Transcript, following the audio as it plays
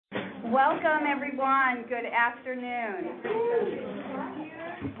Welcome, everyone. Good afternoon.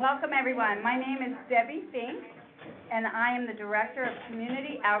 Welcome, everyone. My name is Debbie Fink, and I am the Director of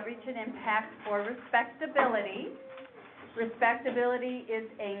Community Outreach and Impact for Respectability. Respectability is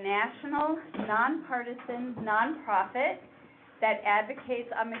a national, nonpartisan nonprofit that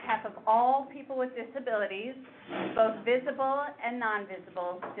advocates on behalf of all people with disabilities, both visible and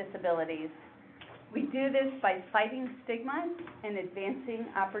non-visible disabilities. We do this by fighting stigmas and advancing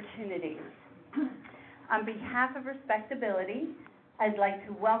opportunities. On behalf of Respectability, I'd like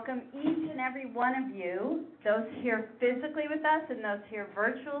to welcome each and every one of you, those here physically with us and those here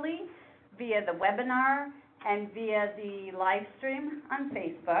virtually via the webinar and via the live stream on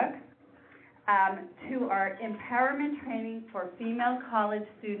Facebook, to our empowerment training for female college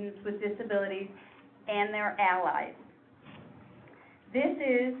students with disabilities and their allies. This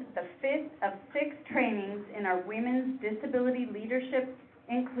is the fifth of 6 trainings in our Women's Disability Leadership,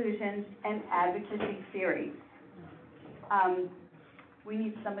 Inclusion, and Advocacy series. We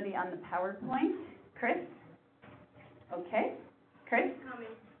need somebody on the PowerPoint. Chris? Okay. Chris? Coming.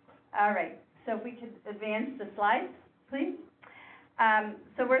 All right. So if we could advance the slides, please.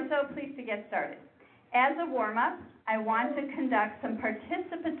 So we're so pleased to get started. As a warm-up, I want to conduct some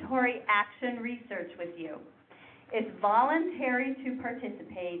participatory action research with you. It's voluntary to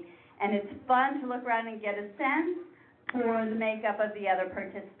participate, and it's fun to look around and get a sense for the makeup of the other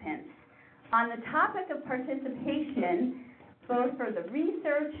participants. On the topic of participation, both for the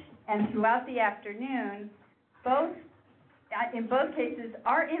research and throughout the afternoon, in both cases,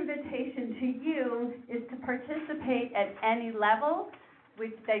 our invitation to you is to participate at any level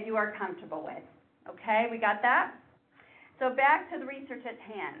that you are comfortable with. Okay, we got that? So back to the research at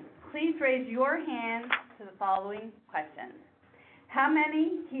hand. Please raise your hand to the following questions. How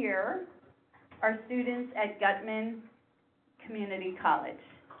many here are students at Gutman Community College?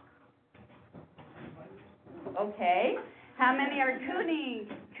 Okay. How many are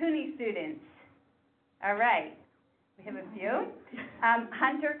CUNY students? All right. We have a few.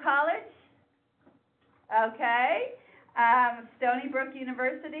 Hunter College? Okay. Stony Brook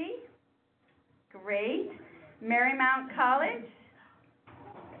University? Great. Marymount College?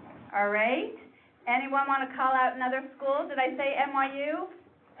 All right. Anyone want to call out another school? Did I say NYU?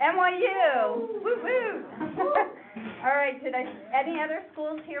 NYU! Woo-woo! All right. Any other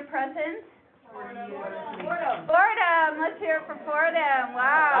schools here present? Fordham! Let's hear it for Fordham.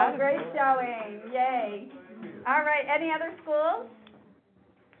 Wow, great showing. Yay. All right. Any other schools?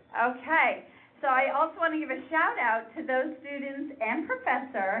 Okay. So I also want to give a shout out to those students and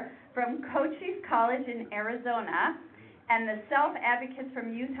professor from Cochise College in Arizona and the self-advocates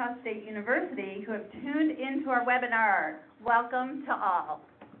from Utah State University who have tuned into our webinar. Welcome to all.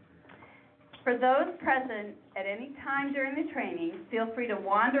 For those present at any time during the training, feel free to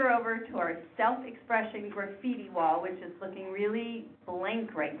wander over to our self-expression graffiti wall, which is looking really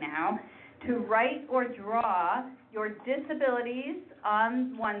blank right now, to write or draw your disabilities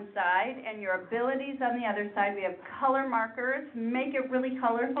on one side and your abilities on the other side. We have color markers. Make it really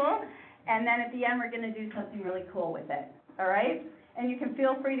colorful. And then at the end, we're going to do something really cool with it. All right? And you can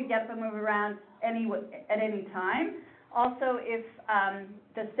feel free to get them move around at any time. Also, if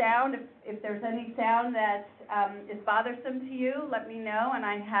there's any sound that is bothersome to you, let me know. And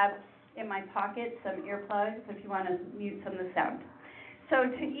I have in my pocket some earplugs if you want to mute some of the sound. So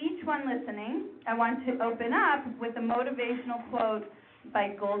to each one listening, I want to open up with a motivational quote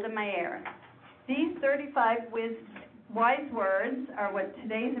by Golda Meir. These 35 wise words are what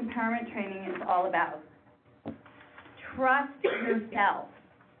today's empowerment training is all about. Trust yourself.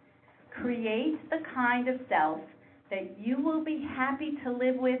 Create the kind of self that you will be happy to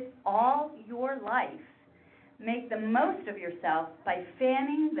live with all your life. Make the most of yourself by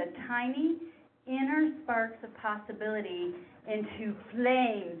fanning the tiny inner sparks of possibility into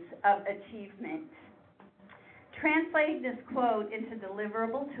flames of achievement. Translating this quote into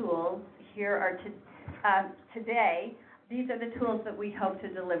deliverable tools, here are today, these are the tools that we hope to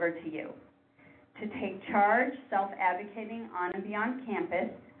deliver to you. To take charge, self-advocating on and beyond campus.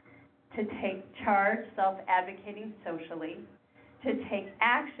 To take charge, self-advocating socially. To take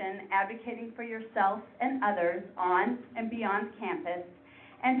action, advocating for yourself and others on and beyond campus.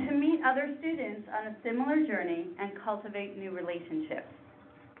 And to meet other students on a similar journey and cultivate new relationships.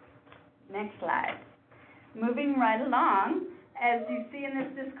 Next slide. Moving right along, as you see in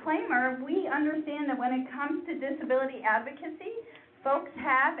this disclaimer, we understand that when it comes to disability advocacy, folks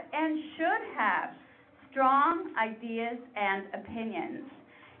have and should have strong ideas and opinions.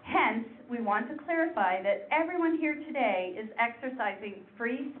 Hence, we want to clarify that everyone here today is exercising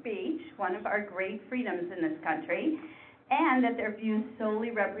free speech, one of our great freedoms in this country, and that their views solely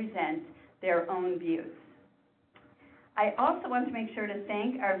represent their own views. I also want to make sure to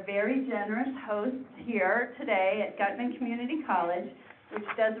thank our very generous hosts here today at Gutman Community College, which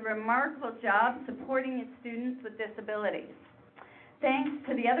does a remarkable job supporting its students with disabilities. Thanks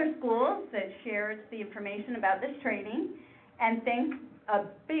to the other schools that shared the information about this training, and a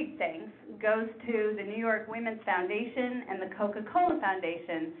big thanks goes to the New York Women's Foundation and the Coca-Cola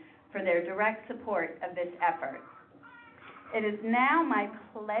Foundation for their direct support of this effort. It is now my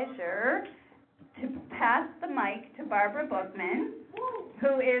pleasure to pass the mic to Barbara Bookman,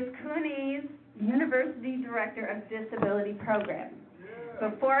 who is CUNY's University Director of Disability Programs.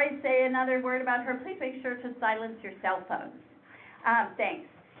 Before I say another word about her, please make sure to silence your cell phones. Thanks.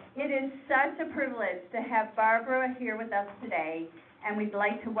 It is such a privilege to have Barbara here with us today, and we'd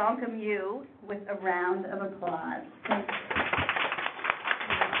like to welcome you with a round of applause.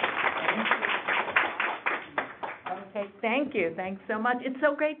 Okay, thank you. Thanks so much. It's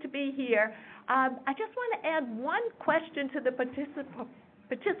so great to be here. I just want to add one question to the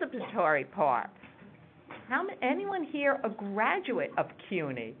participatory part. Anyone here a graduate of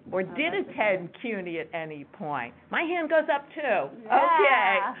CUNY or did attend CUNY at any point? My hand goes up too. Yeah.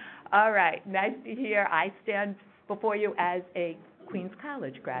 Okay. All right. Nice to hear. I stand before you as a Queens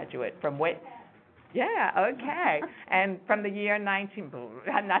College graduate from Yeah, okay. And from the year I'm not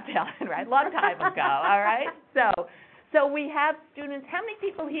telling, right? Long time ago, all right? So we have students. How many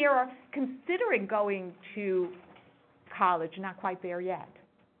people here are considering going to college, not quite there yet?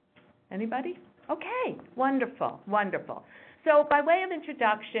 Anybody? Okay, wonderful, wonderful. So by way of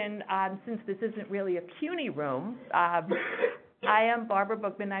introduction, since this isn't really a CUNY room, I am Barbara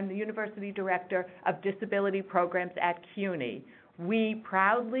Bookman. I'm the University Director of Disability Programs at CUNY. We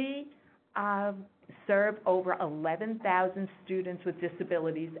proudly serve over 11,000 students with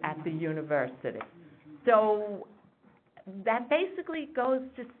disabilities at the university. So that basically goes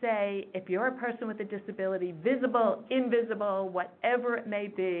to say, if you're a person with a disability, visible, invisible, whatever it may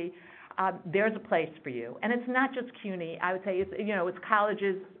be, there's a place for you. And it's not just CUNY. I would say it's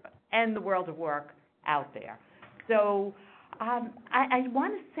colleges and the world of work out there. So I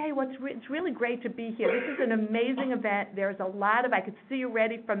want to say it's really great to be here. This is an amazing event. There's I could see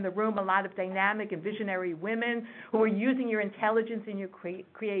already from the room, a lot of dynamic and visionary women who are using your intelligence and your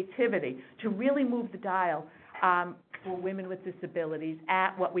creativity to really move the dial for women with disabilities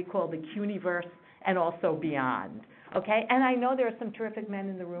at what we call the CUNYverse and also beyond. Okay, and I know there are some terrific men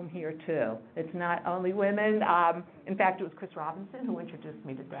in the room here too. It's not only women. In fact, it was Chris Robinson who introduced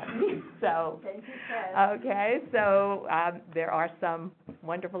me to Debbie. So, thank you, Chris. Okay, so there are some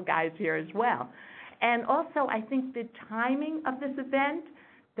wonderful guys here as well. And also, I think the timing of this event,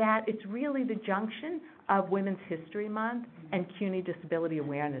 that it's really the junction of Women's History Month and CUNY Disability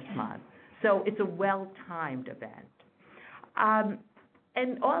Awareness Month. So it's a well-timed event.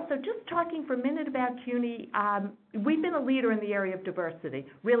 And also, just talking for a minute about CUNY, we've been a leader in the area of diversity,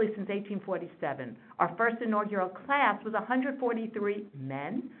 really since 1847. Our first inaugural class was 143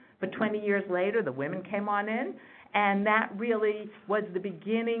 men, but 20 years later, the women came on in, and that really was the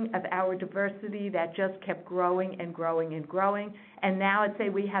beginning of our diversity that just kept growing and growing and growing. And now I'd say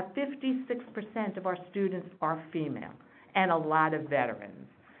we have 56% of our students are female, and a lot of veterans.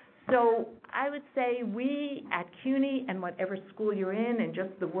 So I would say we at CUNY and whatever school you're in and just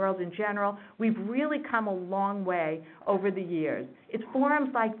the world in general, we've really come a long way over the years. It's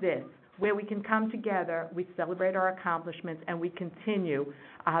forums like this where we can come together, we celebrate our accomplishments, and we continue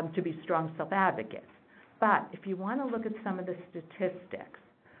to be strong self-advocates. But if you want to look at some of the statistics,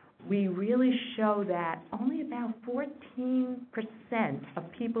 we really show that only about 14%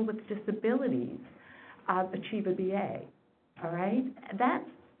 of people with disabilities achieve a BA, all right? That's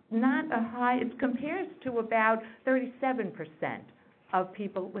not a high, it compares to about 37% of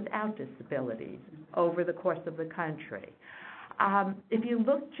people without disabilities over the course of the country. If you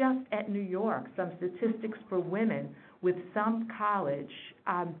look just at New York, some statistics for women with some college,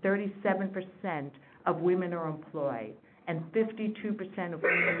 37% of women are employed, and 52% of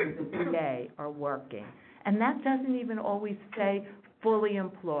women with a BA are working. And that doesn't even always say fully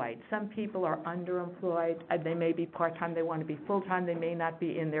employed. Some people are underemployed. They may be part-time. They want to be full-time. They may not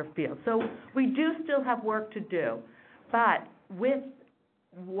be in their field. So we do still have work to do. But with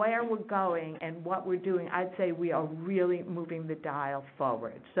where we're going and what we're doing, I'd say we are really moving the dial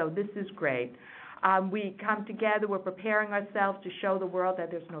forward. So this is great. We come together. We're preparing ourselves to show the world that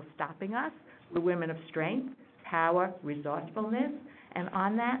there's no stopping us. We're women of strength, power, resourcefulness. And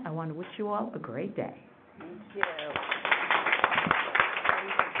on that, I want to wish you all a great day. Thank you.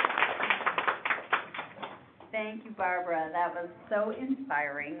 Thank you, Barbara. That was so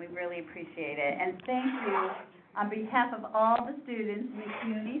inspiring. We really appreciate it. And thank you On behalf of all the students in the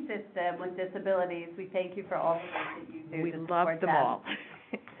community system with disabilities, we thank you for all the work that you do We to love support them them. all.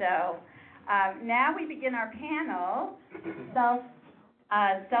 So, now we begin our panel,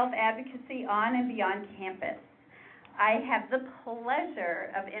 self-advocacy on and beyond campus. I have the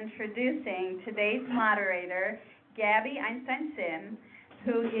pleasure of introducing today's moderator, Gabby Einstein-Sim,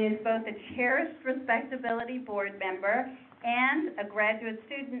 who is both a cherished respectability board member and a graduate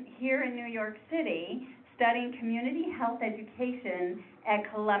student here in New York City, studying community health education at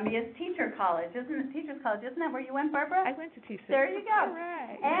Columbia's Teachers College. Isn't that where you went, Barbara? I went to TC. There you go. All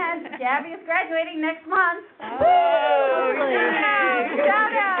right. And Gabby is graduating next month. Oh, Woo! yay.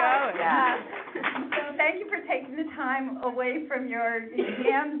 Shout Good out. going. Yeah. So thank you for taking the time away from your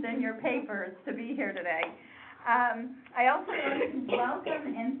exams and your papers to be here today. I also want to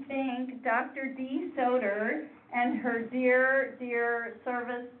welcome and thank Dr. Dee Soder and her dear, dear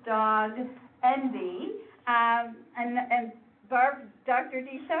service dog, Envy. Dr.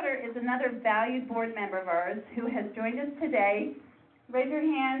 Dee Soder is another valued board member of ours who has joined us today. Raise your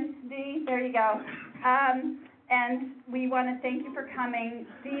hand, Dee. There you go. And we want to thank you for coming.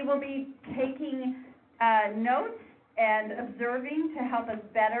 Dee will be taking notes and observing to help us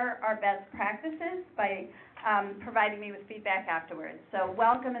better our best practices by providing me with feedback afterwards. So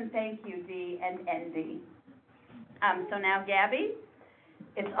welcome and thank you, Dee and Endy. So now, Gabby,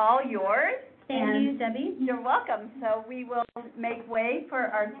 it's all yours. Thank you, Debbie. You're welcome. So we will make way for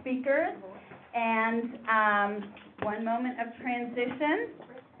our speakers, and one moment of transition,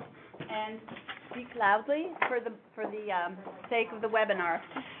 and speak loudly for the sake of the webinar.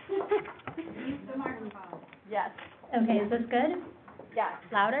 Use the microphone. Yes. Okay, is this good? Yes.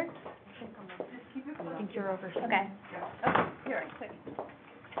 Louder? I think you're over. Okay. Okay, here, quick.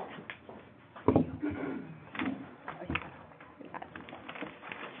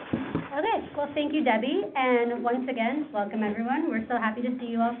 Okay, well, thank you, Debbie, and once again, welcome everyone. We're so happy to see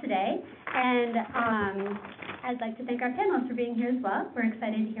you all today, and I'd like to thank our panelists for being here as well. We're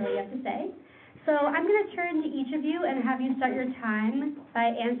excited to hear what you have to say. So I'm going to turn to each of you and have you start your time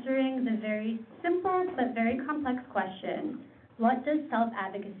by answering the very simple but very complex question, what does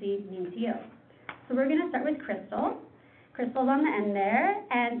self-advocacy mean to you? So we're going to start with Crystal. Crystal's on the end there,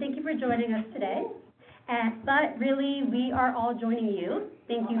 and thank you for joining us today. But really, we are all joining you.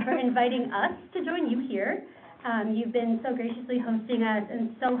 Thank you for inviting us to join you here. You've been so graciously hosting us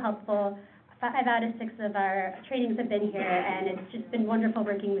and so helpful. 5 out of 6 of our trainings have been here, and it's just been wonderful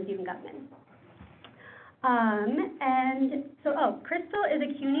working with you in Gutman. Crystal is a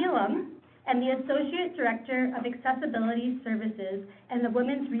CUNY alum and the Associate Director of Accessibility Services and the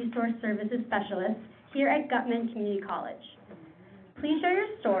Women's Resource Services Specialist here at Gutman Community College. Please share your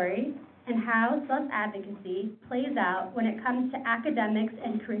story and how self-advocacy plays out when it comes to academics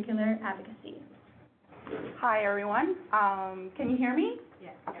and curricular advocacy. Hi, everyone. Can you hear me?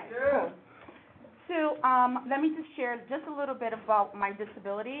 Yes. Cool. So let me just share just a little bit about my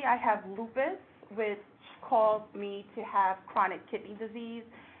disability. I have lupus, which caused me to have chronic kidney disease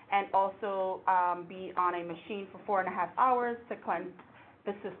and also be on a machine for 4.5 hours to cleanse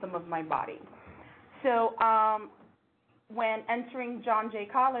the system of my body. So when entering John Jay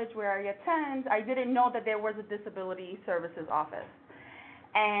College, where I attend, I didn't know that there was a disability services office.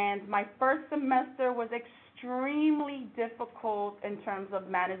 And my first semester was extremely difficult in terms of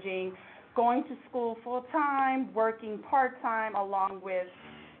managing going to school full-time, working part-time, along with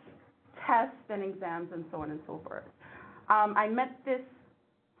tests and exams and so on and so forth. I met this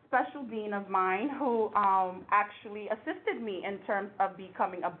special dean of mine who actually assisted me in terms of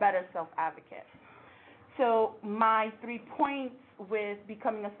becoming a better self-advocate. So my 3 points with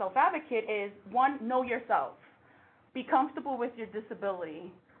becoming a self-advocate is, 1, know yourself. Be comfortable with your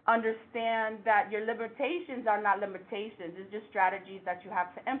disability. Understand that your limitations are not limitations. It's just strategies that you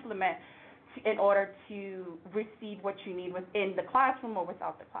have to implement in order to receive what you need within the classroom or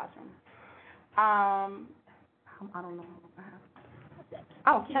without the classroom. I don't know.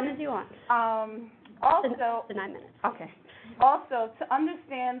 Oh, 10 as you want. Also, the 9 minutes. okay. Also, to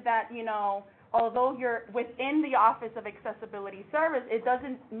understand that, although you're within the Office of Accessibility Service, it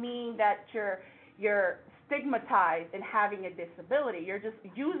doesn't mean that you're stigmatized in having a disability. You're just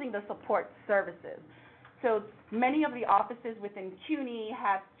using the support services. So many of the offices within CUNY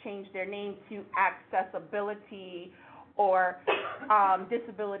have changed their name to Accessibility or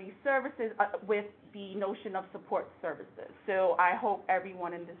Disability Services with the notion of support services. So I hope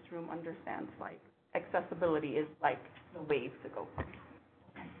everyone in this room understands, accessibility is the wave to go from.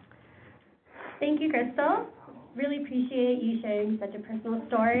 Thank you, Crystal. Really appreciate you sharing such a personal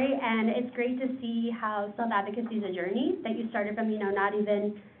story, and it's great to see how self-advocacy is a journey that you started from, not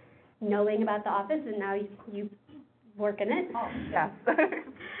even knowing about the office, and now you working it. Oh, yes.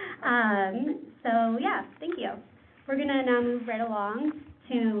 So yeah, thank you. We're gonna now move right along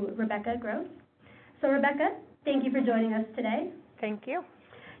to Rebecca Gross. So Rebecca, thank you for joining us today. Thank you.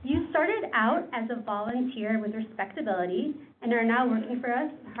 You started out as a volunteer with Respectability and are now working for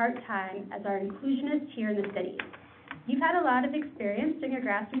us part-time as our inclusionist here in the city. You've had a lot of experience doing a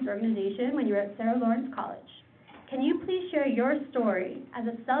grassroots organization when you were at Sarah Lawrence College. Can you please share your story as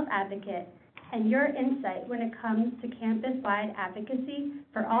a self-advocate and your insight when it comes to campus-wide advocacy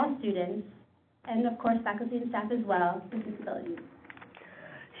for all students and, of course, faculty and staff as well with disabilities?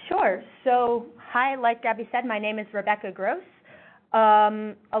 Sure. So, hi, like Gabby said, my name is Rebecca Gross.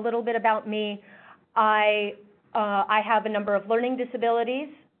 A little bit about me. I have a number of learning disabilities,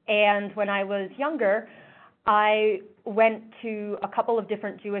 and when I was younger, I went to a couple of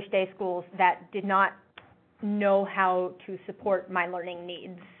different Jewish day schools that did not know how to support my learning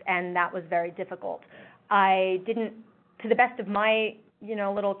needs, and that was very difficult. I didn't, to the best of my,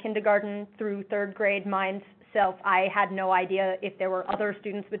 little kindergarten through third grade mind self, I had no idea if there were other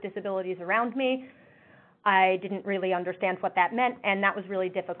students with disabilities around me. I didn't really understand what that meant, and that was really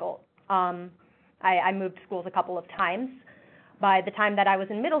difficult. I moved schools a couple of times. By the time that I was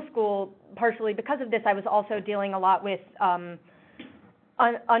in middle school, partially because of this, I was also dealing a lot with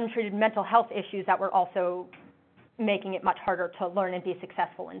untreated mental health issues that were also making it much harder to learn and be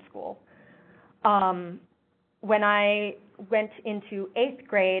successful in school. When I went into 8th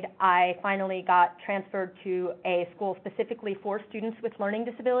grade, I finally got transferred to a school specifically for students with learning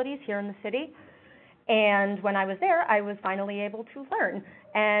disabilities here in the city. And when I was there, I was finally able to learn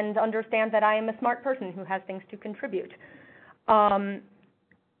and understand that I am a smart person who has things to contribute. That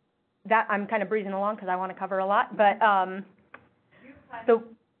I'm kind of breezing along because I want to cover a lot, but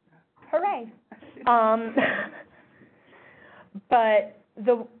hooray!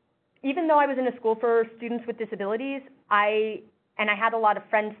 Even though I was in a school for students with disabilities, I had a lot of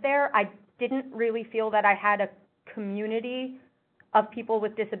friends there, I didn't really feel that I had a community of people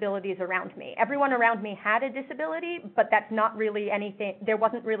with disabilities around me. Everyone around me had a disability, but that's not really anything, there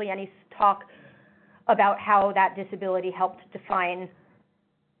wasn't really any talk about how that disability helped define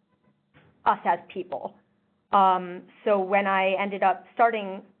us as people. So when I ended up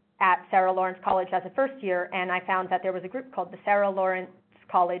starting at Sarah Lawrence College as a first year, and I found that there was a group called the Sarah Lawrence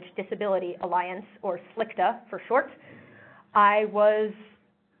College Disability Alliance, or SLCTA for short, I was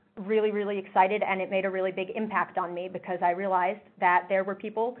really, really excited, and it made a really big impact on me because I realized that there were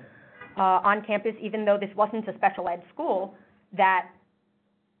people on campus, even though this wasn't a special ed school, that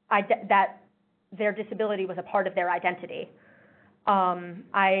their disability was a part of their identity.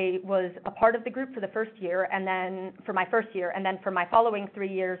 I was a part of the group for the first year, and then for my first year, and then for my following 3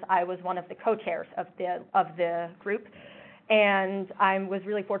 years, I was one of the co-chairs of the group, and I was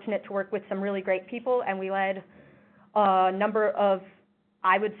really fortunate to work with some really great people, and we led a number of,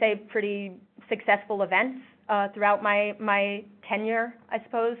 I would say, pretty successful events throughout my tenure, I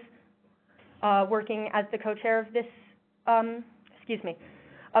suppose, working as the co-chair of this,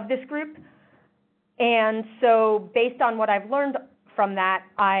 of this group. And so based on what I've learned from that,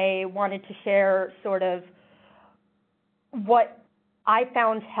 I wanted to share sort of what I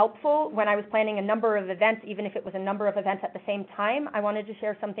found helpful when I was planning a number of events, even if it was a number of events at the same time. I wanted to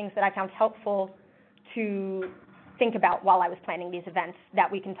share some things that I found helpful to think about while I was planning these events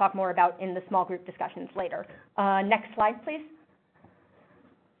that we can talk more about in the small group discussions later. Next slide, please.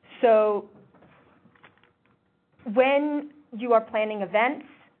 So when you are planning events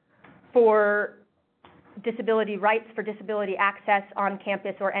for disability rights, for disability access on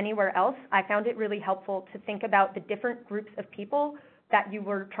campus or anywhere else, I found it really helpful to think about the different groups of people that you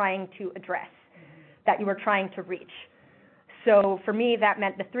were trying to address, that you were trying to reach. So for me, that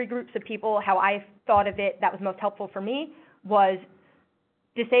meant the 3 groups of people. How I thought of it that was most helpful for me was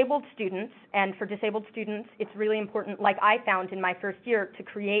disabled students, and for disabled students, it's really important, like I found in my first year, to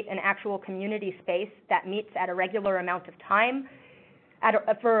create an actual community space that meets at a regular amount of time, at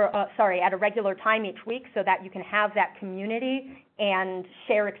a regular time each week, so that you can have that community and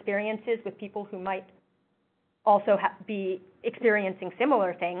share experiences with people who might also be experiencing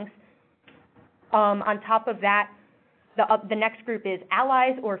similar things. On top of that, the next group is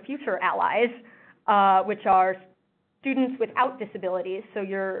allies or future allies, which are students without disabilities, so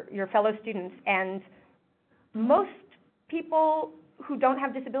your fellow students. And most people who don't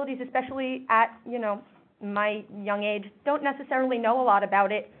have disabilities, especially at, my young age, don't necessarily know a lot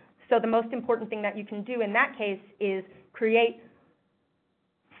about it. So the most important thing that you can do in that case is create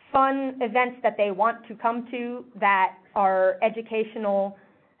fun events that they want to come to, that are educational,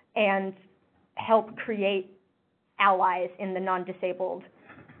 and help create allies in the non-disabled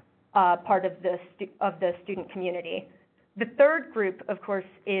part of the student community. The third group, of course,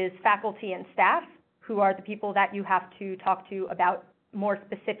 is faculty and staff, who are the people that you have to talk to about more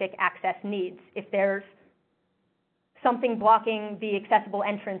specific access needs. If there's something blocking the accessible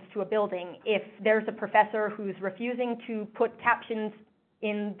entrance to a building, if there's a professor who's refusing to put captions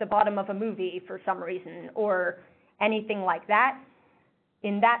in the bottom of a movie for some reason, or anything like that,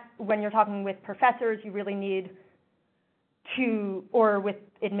 when you're talking with professors, you really need to, or with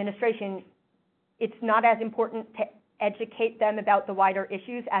administration, it's not as important to educate them about the wider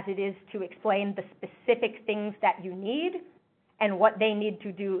issues as it is to explain the specific things that you need and what they need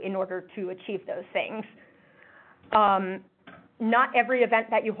to do in order to achieve those things. Not every event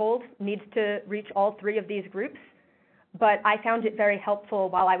that you hold needs to reach all three of these groups, but I found it very helpful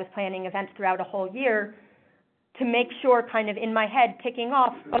while I was planning events throughout a whole year to make sure, kind of in my head, ticking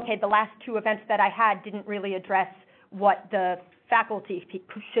off, okay, the last two events that I had didn't really address what the faculty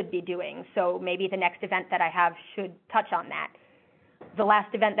should be doing, so maybe the next event that I have should touch on that. The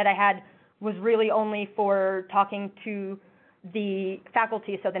last event that I had was really only for talking to the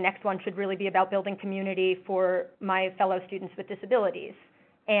faculty, so the next one should really be about building community for my fellow students with disabilities,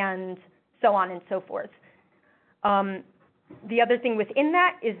 and so on and so forth. The other thing within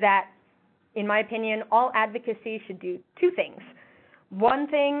that is that, in my opinion, all advocacy should do two things. One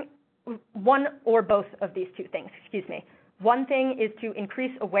or both of these two things, excuse me. One thing is to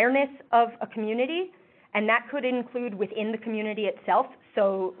increase awareness of a community, and that could include within the community itself,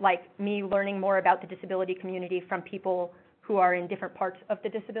 so like me learning more about the disability community from people who are in different parts of the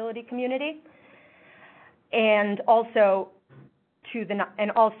disability community, and also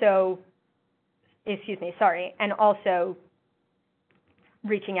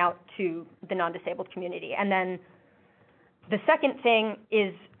reaching out to the non-disabled community. And then the second thing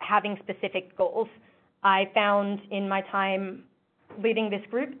is having specific goals. I found in my time leading this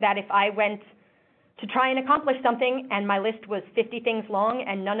group that if I went to try and accomplish something and my list was 50 things long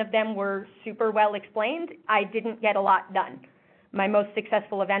and none of them were super well explained, I didn't get a lot done. My most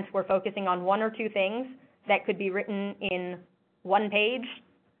successful events were focusing on one or two things that could be written in one page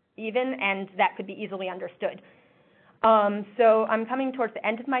even, and that could be easily understood. So I'm coming towards the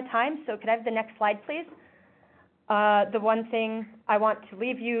end of my time, so could I have the next slide, please? The one thing I want to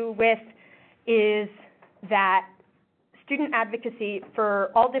leave you with is that student advocacy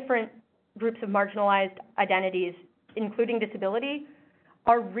for all different groups of marginalized identities, including disability,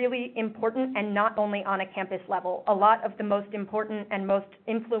 are really important, and not only on a campus level. A lot of the most important and most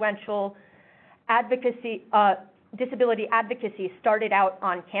influential advocacy, disability advocacy started out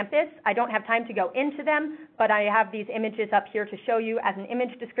on campus. I don't have time to go into them, but I have these images up here to show you as an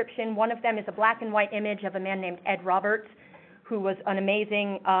image description. One of them is a black and white image of a man named Ed Roberts, who was an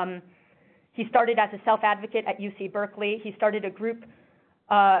amazing, he started as a self-advocate at UC Berkeley. He started a group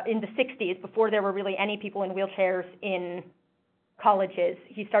in the 60s, before there were really any people in wheelchairs in colleges.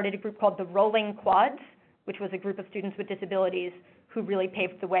 He started a group called the Rolling Quads, which was a group of students with disabilities who really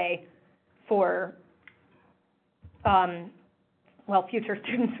paved the way for future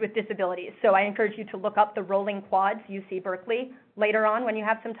students with disabilities. So I encourage you to look up the Rolling Quads, UC Berkeley, later on when you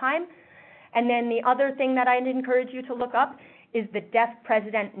have some time. And then the other thing that I'd encourage you to look up is the Deaf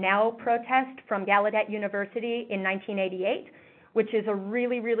President Now protest from Gallaudet University in 1988, which is a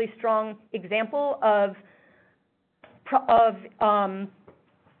really, really strong example of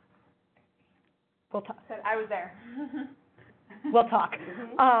we'll talk. I was there. We'll talk.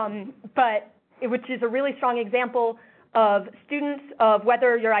 Which is a really strong example of students, of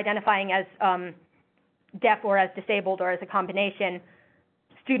whether you're identifying as deaf or as disabled or as a combination,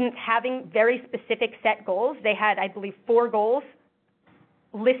 students having very specific set goals. They had, I believe, 4 goals,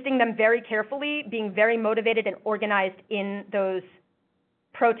 listing them very carefully, being very motivated and organized in those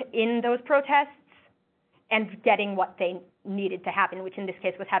protests, and getting what they needed to happen, which in this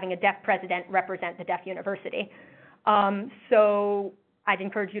case was having a deaf president represent the deaf university. So I'd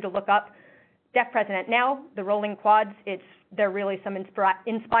encourage you to look up Deaf President Now, the Rolling Quads. They're really some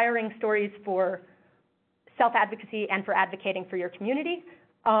inspiring stories for self-advocacy and for advocating for your community.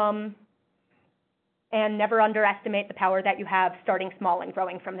 And never underestimate the power that you have starting small and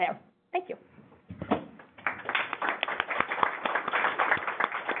growing from there. Thank you.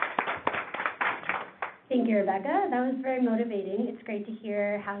 Thank you, Rebecca. That was very motivating. It's great to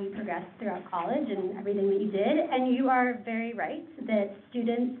hear how you progressed throughout college and everything that you did. And you are very right that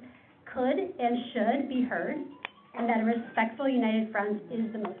students could and should be heard, and that a respectful, united front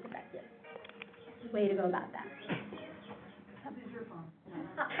is the most effective way to go about that.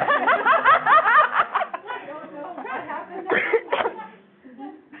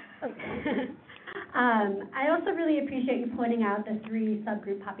 I also really appreciate you pointing out the three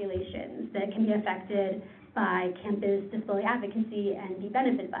subgroup populations that can be affected by campus disability advocacy and be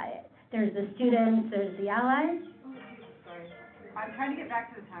benefited by it. There's the students, there's the allies. Sorry. I'm trying to get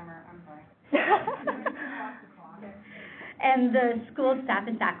back to the timer, I'm sorry. And the school staff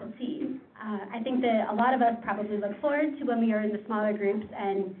and faculty. I think that a lot of us probably look forward to when we are in the smaller groups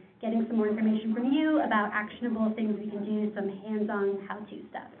and getting some more information from you about actionable things we can do, some hands-on how-to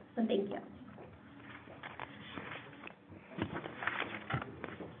stuff. So thank you.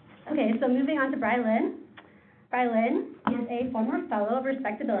 Okay, so moving on to Brylin. Brylin is a former fellow of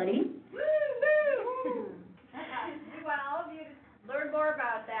Respectability. Woo, woo! We want all of you to learn more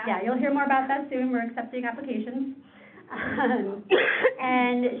about that. Yeah, you'll hear more about that soon. We're accepting applications.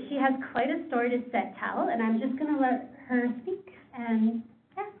 And she has quite a story to tell, and I'm just going to let her speak. And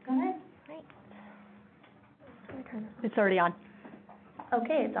yeah, go ahead. It's already on.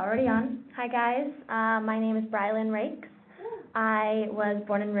 Okay, it's already on. Hi, guys. My name is Brylin Rakes. I was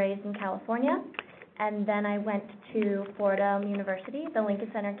born and raised in California, and then I went to Fordham University, the Lincoln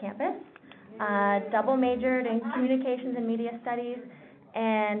Center campus. Double majored in communications and media studies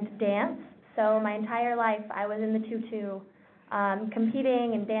and dance. So my entire life, I was in the tutu,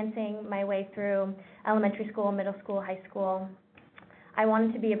 competing and dancing my way through elementary school, middle school, high school. I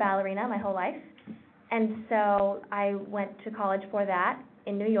wanted to be a ballerina my whole life, and so I went to college for that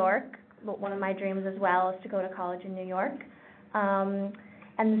in New York. One of my dreams as well is to go to college in New York.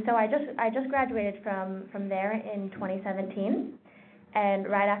 And so I just graduated from there in 2017, and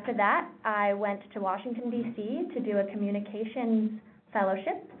right after that, I went to Washington, D.C. to do a communications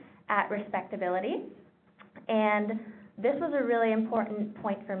fellowship at Respectability, and this was a really important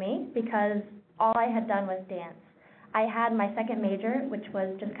point for me because all I had done was dance. I had my second major, which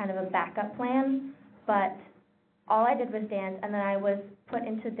was just kind of a backup plan, but all I did was dance, and then I was put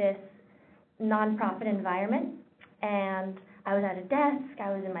into this nonprofit environment, and I was at a desk,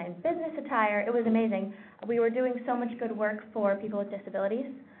 I was in my business attire, it was amazing. We were doing so much good work for people with disabilities,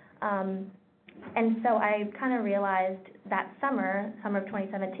 and so I kind of realized that summer of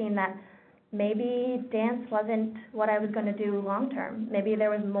 2017, that maybe dance wasn't what I was going to do long term. Maybe there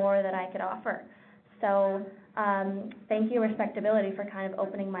was more that I could offer. So thank you, Respectability, for kind of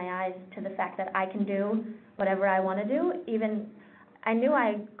opening my eyes to the fact that I can do whatever I want to do. Even I knew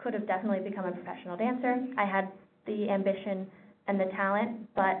I could have definitely become a professional dancer. I had the ambition and the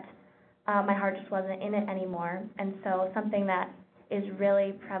talent, but my heart just wasn't in it anymore. And so something that is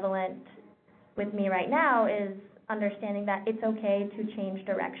really prevalent with me right now is understanding that it's okay to change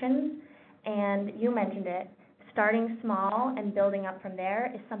directions. And you mentioned it, starting small and building up from there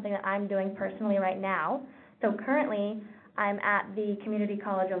is something that I'm doing personally right now. So currently, I'm at the Community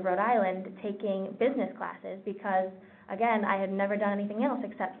College of Rhode Island taking business classes because, again, I had never done anything else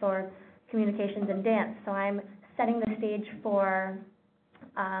except for communications and dance. So I'm setting the stage for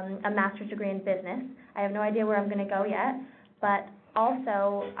a master's degree in business. I have no idea where I'm going to go yet, but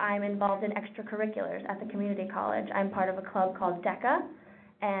also I'm involved in extracurriculars at the community college. I'm part of a club called DECA,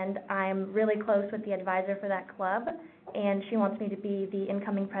 and I'm really close with the advisor for that club, and she wants me to be the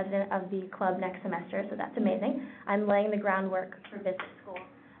incoming president of the club next semester, so that's amazing. I'm laying the groundwork for business school,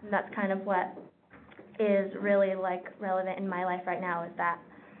 and that's kind of what is really relevant in my life right now, is that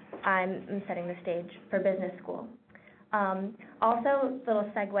I'm setting the stage for business school. Also, little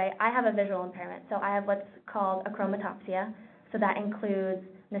segue, I have a visual impairment, so I have what's called achromatopsia, so that includes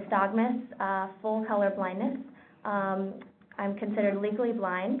nystagmus, full color blindness. I'm considered legally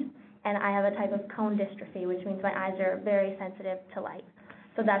blind, and I have a type of cone dystrophy, which means my eyes are very sensitive to light.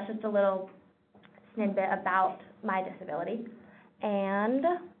 So that's just a little snippet about my disability. And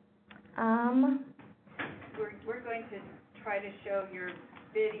we're going to try to show your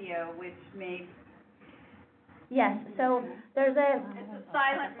video, which may... Yes, so there's a... It's a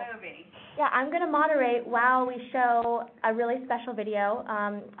silent movie. Yeah, I'm going to moderate while we show a really special video.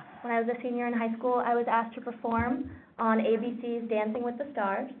 When I was a senior in high school, I was asked to perform on ABC's Dancing with the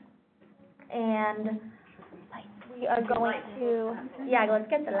Stars. And we are going to... Yeah, let's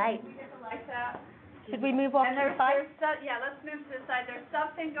get the lights. Get the lights out. Should we move off to the side? Yeah, let's move to the side. There's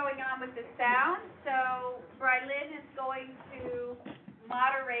something going on with the sound, so Brylin is going to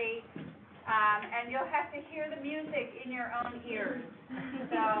moderate, and you'll have to hear the music in your own ears.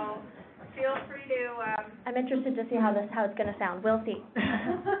 So feel free to... I'm interested to see how it's going to sound. We'll see.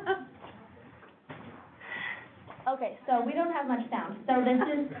 Okay, so we don't have much sound. So this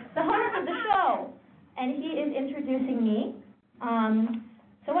is the host of the show, and he is introducing me.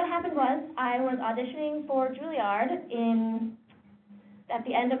 So what happened was I was auditioning for Juilliard at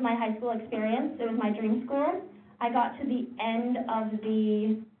the end of my high school experience. It was my dream school. I got to the end of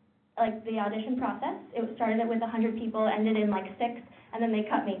the like the audition process. It started with 100 people, ended in like 6, and then they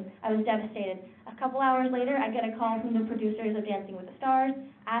cut me. I was devastated. A couple hours later, I get a call from the producers of Dancing with the Stars,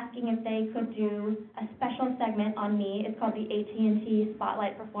 asking if they could do a special segment on me. It's called the AT&T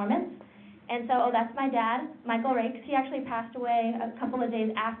Spotlight Performance. And so, that's my dad, Michael Rakes. He actually passed away a couple of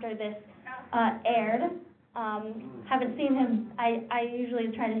days after this aired. Haven't seen him. I usually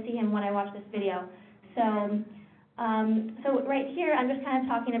try to see him when I watch this video. So right here, I'm just kind of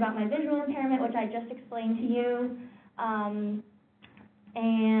talking about my visual impairment, which I just explained to you.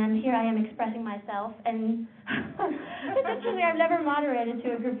 And here I am expressing myself, and it's interesting, I've never moderated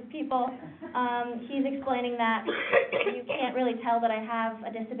to a group of people. He's explaining that you can't really tell that I have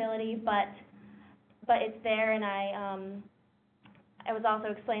a disability, but it's there, and I was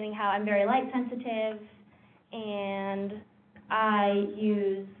also explaining how I'm very light sensitive, and I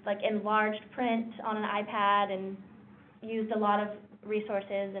use like enlarged print on an iPad and used a lot of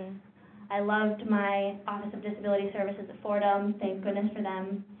resources, and I loved my Office of Disability Services at Fordham. Thank goodness for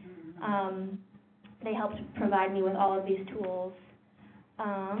them. They helped provide me with all of these tools.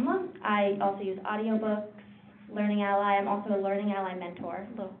 I also use audiobooks, Learning Ally. I'm also a Learning Ally mentor.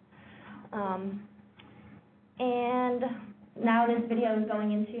 And now this video is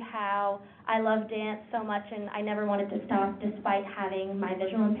going into how I love dance so much and I never wanted to stop despite having my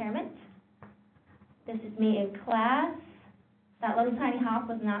visual impairment. This is me in class. That little tiny hop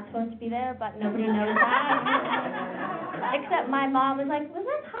was not supposed to be there, but nobody noticed that. Except my mom was like, was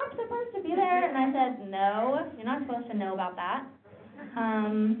that hop supposed to be there? And I said, no, you're not supposed to know about that.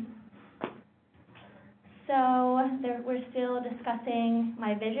 We're still discussing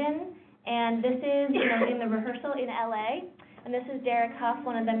my vision, and this is in the rehearsal in LA, and this is Derek Huff,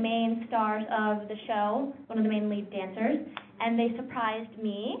 one of the main stars of the show, one of the main lead dancers, and they surprised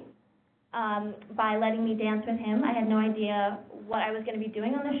me by letting me dance with him. I had no idea what I was going to be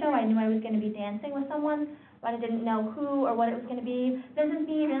doing on the show. I knew I was going to be dancing with someone, but I didn't know who or what it was going to be. This is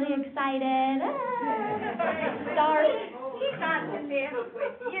me really excited. Stars. He got to dance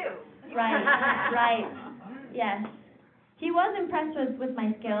with you. Right, yes. He was impressed with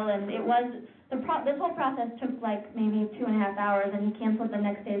my skill, and it was, this whole process took like maybe 2.5 hours, and he canceled the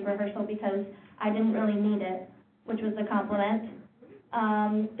next day's rehearsal because I didn't really need it, which was a compliment.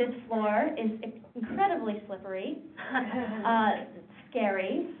 This floor is incredibly slippery,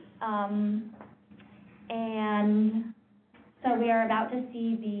 scary, and so we are about to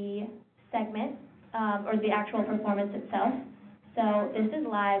see the segment, or the actual performance itself. So this is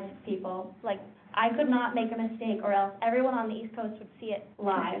live, people. Like, I could not make a mistake, or else everyone on the East Coast would see it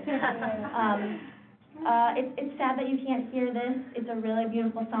live. It's sad that you can't hear this. It's a really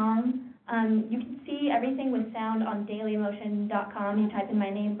beautiful song. You can see everything with sound on dailymotion.com. You type in my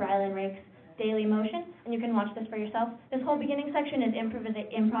name, Brylan Rakes, Daily Motion, and you can watch this for yourself. This whole beginning section is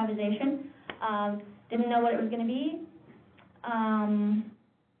improvisation. Didn't know what it was going to be.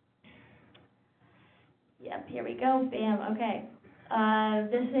 Yep, here we go. Bam. Okay.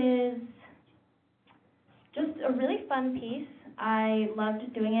 This is just a really fun piece. I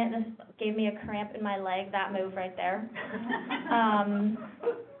loved doing it. This gave me a cramp in my leg, that move right there.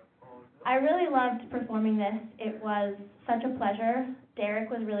 I really loved performing this. It was such a pleasure. Derek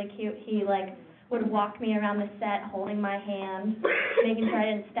was really cute. He would walk me around the set holding my hand, making sure I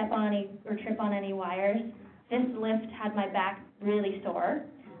didn't step on or trip on any wires. This lift had my back really sore.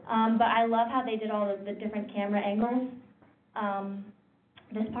 But I love how they did all of the different camera angles.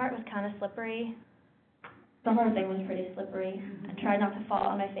 This part was kind of slippery. The whole thing was pretty slippery. I tried not to fall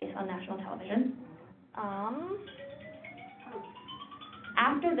on my face on national television.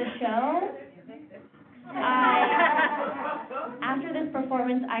 After the show, after this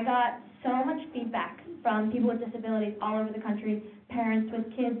performance, I got so much feedback from people with disabilities all over the country, parents with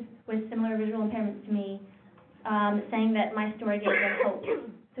kids with similar visual impairments to me, saying that my story gave them hope.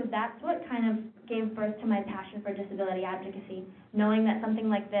 So that's what kind of gave birth to my passion for disability advocacy, knowing that something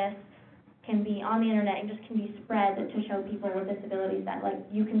like this can be on the internet and just can be spread to show people with disabilities that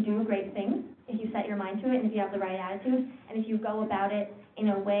you can do great things if you set your mind to it and if you have the right attitude and if you go about it in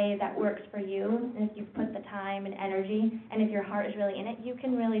a way that works for you and if you put the time and energy and if your heart is really in it, you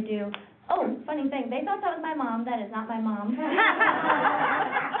can really do. Oh, funny thing, they thought that was my mom. That is not my mom.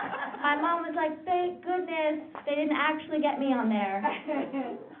 My mom was like, thank goodness they didn't actually get me on there,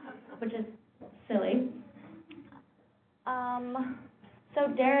 which is silly. So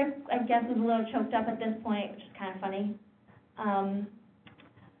Derek, I guess, was a little choked up at this point, which is kind of funny.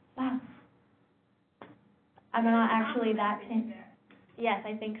 Wow. I'm not actually that tense. Yes,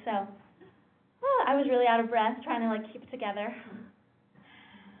 I think so. Oh, I was really out of breath trying to keep it together.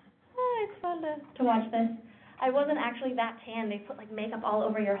 Oh, it's fun to watch this. I wasn't actually that tan. They put like makeup all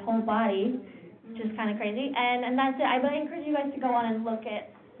over your whole body, which is kind of crazy. And that's it. I really encourage you guys to go on and look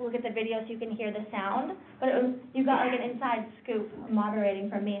at the video so you can hear the sound. But you got like an inside scoop moderating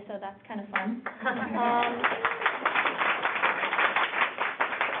from me, so that's kind of fun.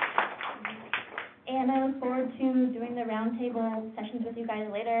 And I look forward to doing the roundtable sessions with you guys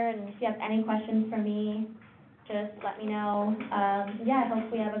later. And if you have any questions for me, just let me know. Yeah, I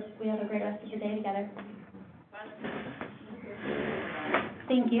hope we have a great rest of the day together.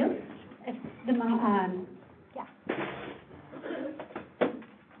 Thank you. Yeah.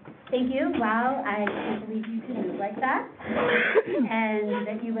 Thank you. Wow, I can't believe you could move like that. And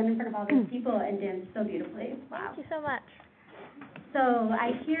that you went in front of all these people and danced so beautifully. Wow. Thank you so much. So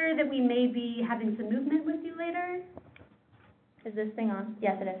I hear that we may be having some movement with you later. Is this thing on?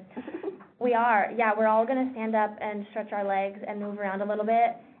 Yes, it is. We are. Yeah, we're all going to stand up and stretch our legs and move around a little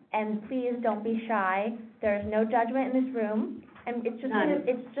bit. And please don't be shy. There's no judgment in this room. And it's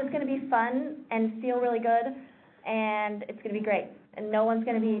just going to be fun and feel really good. And it's going to be great. And no one's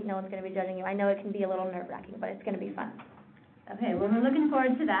going to be judging you. I know it can be a little nerve-wracking, but it's going to be fun. Okay, well, we're looking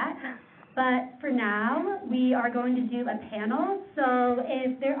forward to that. But for now, we are going to do a panel. So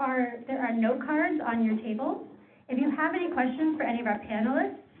if there are note cards on your table, if you have any questions for any of our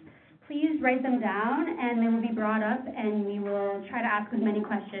panelists, please write them down and they will be brought up and we will try to ask as many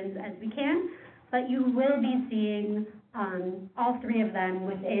questions as we can. But you will be seeing all three of them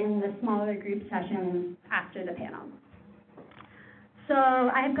within the smaller group sessions after the panel. So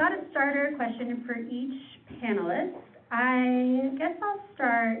I've got a starter question for each panelist. I guess I'll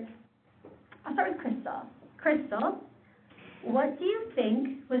start with Crystal. Crystal, what do you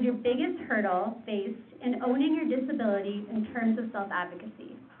think was your biggest hurdle faced in owning your disability in terms of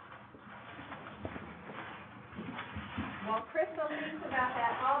self-advocacy? Well, Crystal thinks about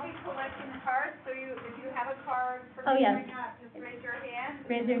that. I'll be collecting the cards, so if you have a card for Oh, me yes. right now, just raise your hand.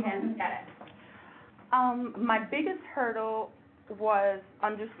 Raise your hand. Got it. My biggest hurdle was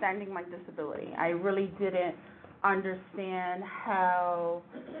understanding my disability. I really didn't understand how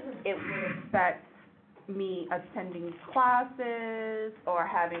it would affect me attending classes or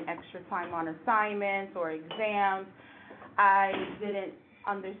having extra time on assignments or exams. I didn't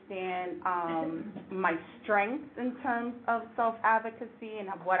understand my strengths in terms of self-advocacy and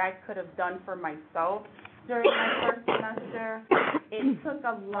what I could have done for myself during my first semester. It took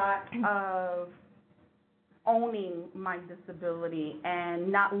a lot of owning my disability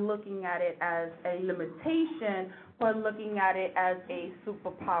and not looking at it as a limitation, but looking at it as a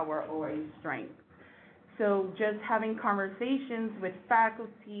superpower or a strength. So just having conversations with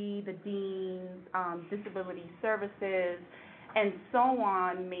faculty, the deans, disability services, and so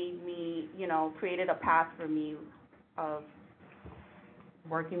on made me, created a path for me of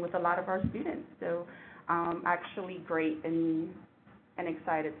working with a lot of our students. So actually great and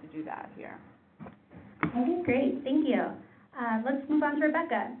excited to do that here. Okay, great. Thank you. Let's move on to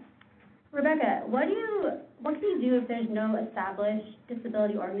Rebecca. Rebecca, what can you do if there's no established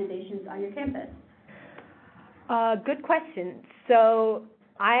disability organizations on your campus? Good question. So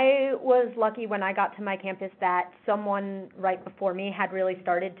I was lucky when I got to my campus that someone right before me had really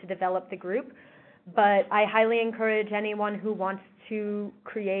started to develop the group, but I highly encourage anyone who wants to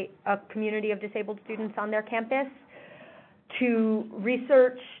create a community of disabled students on their campus to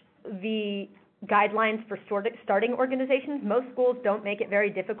research the guidelines for starting organizations. Most schools don't make it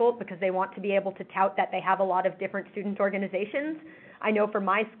very difficult because they want to be able to tout that they have a lot of different student organizations. I know for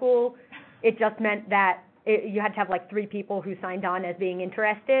my school, it just meant that you had to have like 3 people who signed on as being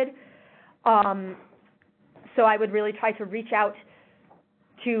interested. So I would really try to reach out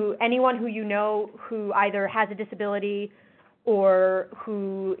to anyone who you know who either has a disability or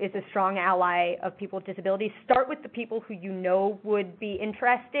who is a strong ally of people with disabilities. Start with the people who you know would be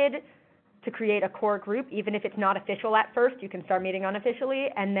interested to create a core group. Even if it's not official at first, you can start meeting unofficially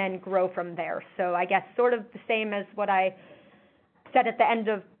and then grow from there. So I guess sort of the same as what I said at the end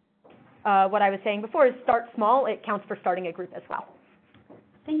of what I was saying before, is start small. It counts for starting a group as well.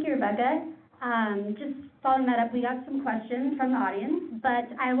 Thank you, Rebecca. Just following that up, we got some questions from the audience, but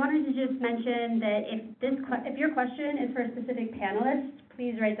I wanted to just mention that if your question is for a specific panelist,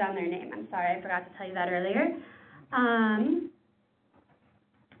 please write down their name. I'm sorry, I forgot to tell you that earlier.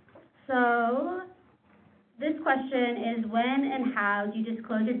 So this question is, when and how do you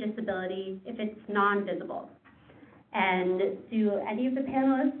disclose your disability if it's non-visible? And do any of the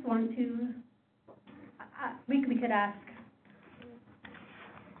panelists want to, we could ask.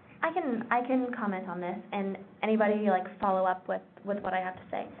 I can comment on this, and anybody follow up with what I have to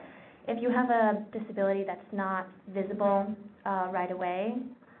say. If you have a disability that's not visible right away,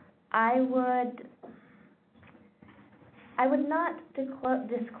 I would I would not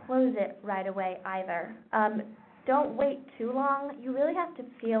disclose it right away either. Don't wait too long. You really have to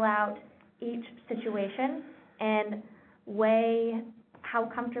feel out each situation and weigh how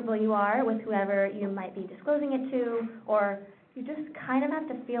comfortable you are with whoever you might be disclosing it to, or you just kind of have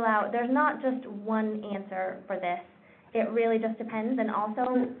to feel out. There's not just one answer for this. It really just depends, and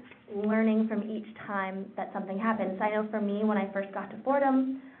also learning from each time that something happens. I know for me, when I first got to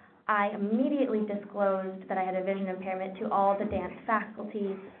Fordham, I immediately disclosed that I had a vision impairment to all the dance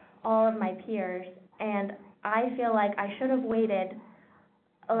faculty, all of my peers, and I feel like I should have waited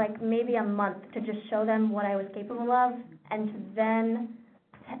like maybe a month to just show them what I was capable of, and to then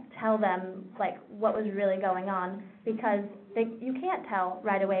tell them like what was really going on, because you can't tell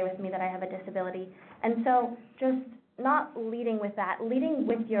right away with me that I have a disability. And so just not leading with that, leading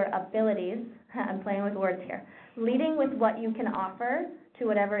with your abilities, I'm playing with words here, leading with what you can offer to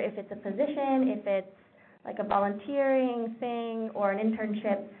whatever, if it's a position, if it's like a volunteering thing or an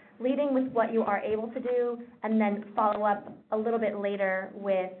internship, leading with what you are able to do, and then follow up a little bit later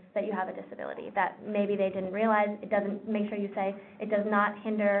with that you have a disability that maybe they didn't realize. It doesn't, make sure you say, it does not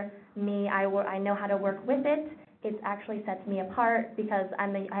hinder me, I know how to work with it. It actually sets me apart because I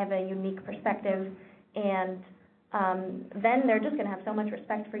have a unique perspective, and then they're just going to have so much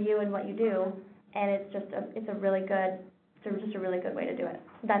respect for you and what you do, and it's a really good way to do it.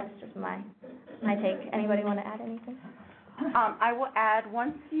 That's just my take. Anybody want to add anything? I will add,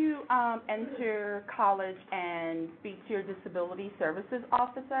 once you enter college and speak to your disability services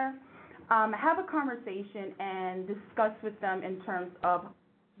officer, have a conversation and discuss with them in terms of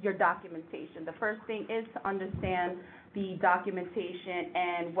your documentation. The first thing is to understand the documentation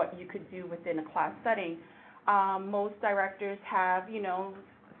and what you could do within a class setting. Most directors have,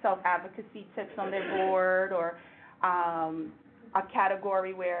 self-advocacy tips on their board, or a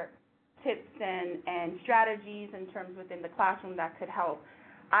category where tips and strategies in terms within the classroom that could help.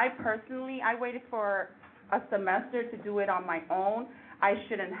 I waited for a semester to do it on my own. I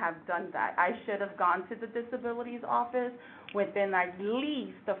shouldn't have done that. I should have gone to the disabilities office within at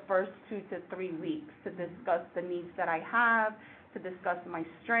least the first 2 to 3 weeks to discuss the needs that I have, to discuss my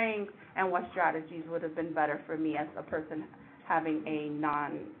strengths, and what strategies would have been better for me as a person having a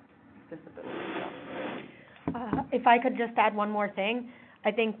non-disability. If I could just add one more thing,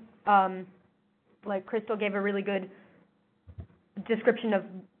 I think, like Crystal gave a really good description of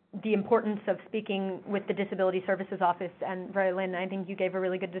the importance of speaking with the Disability Services Office, and Verlyn, I think you gave a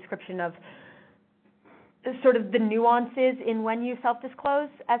really good description of sort of the nuances in when you self-disclose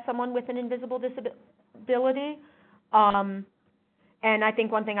as someone with an invisible disability. And I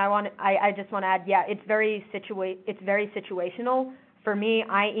think one thing I just want to add, it's very situational. For me,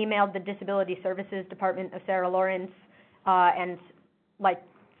 I emailed the Disability Services Department of Sarah Lawrence, and like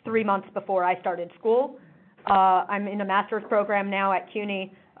 3 months before I started school. I'm in a master's program now at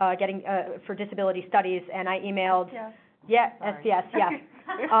CUNY, getting for disability studies, and I emailed, SPS,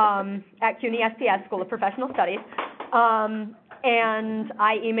 at CUNY SPS, School of Professional Studies, and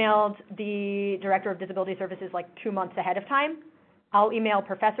I emailed the Director of Disability Services like 2 months ahead of time. I'll email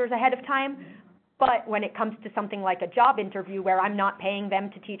professors ahead of time, but when it comes to something like a job interview where I'm not paying them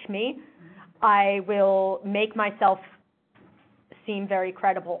to teach me, I will make myself seem very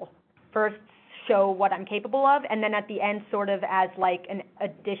credible. First, show what I'm capable of, and then at the end, sort of as like an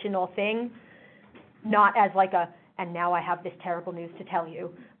additional thing, not as like and now I have this terrible news to tell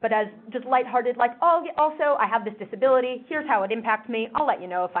you, but as just lighthearted, like, oh, also, I have this disability, here's how it impacts me, I'll let you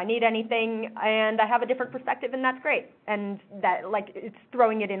know if I need anything, and I have a different perspective, and that's great. And that, like, it's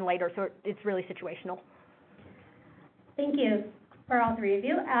throwing it in later, so it's really situational. Thank you for all three of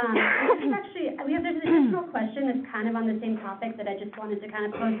you. We have an additional question that's kind of on the same topic that I just wanted to kind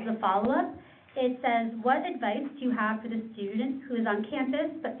of pose as a follow-up. It says, what advice do you have for the student who is on campus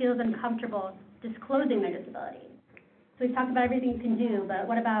but feels uncomfortable disclosing their disability? So we've talked about everything you can do, but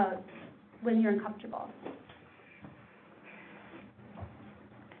what about when you're uncomfortable?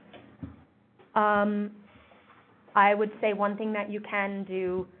 I would say one thing that you can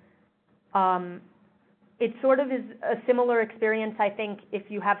do, it sort of is a similar experience, I think, if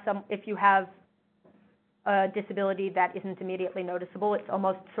you have a disability that isn't immediately noticeable. It's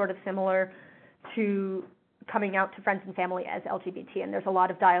almost sort of similar to coming out to friends and family as LGBT, and there's a lot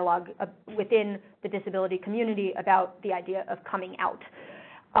of dialogue within the disability community about the idea of coming out.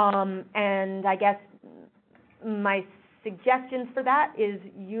 And I guess my suggestions for that is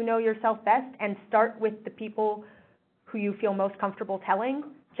you know yourself best and start with the people who you feel most comfortable telling.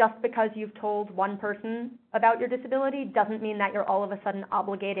 Just because you've told one person about your disability doesn't mean that you're all of a sudden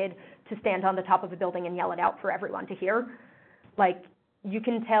obligated to stand on the top of a building and yell it out for everyone to hear. Like, you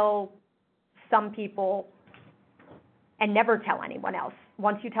can tell some people and never tell anyone else.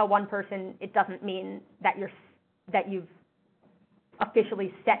 Once you tell one person, it doesn't mean that you've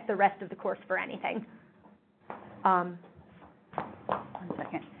officially set the rest of the course for anything. 1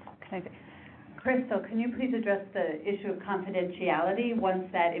 second. Crystal, can you please address the issue of confidentiality once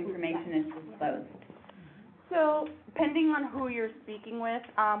that information is disclosed? So, depending on who you're speaking with,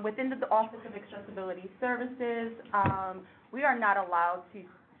 within the Office of Accessibility Services, we are not allowed to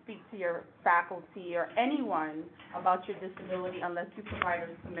speak to your faculty or anyone about your disability unless you provide us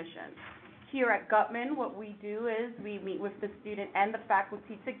permission. Here at Gutman, what we do is we meet with the student and the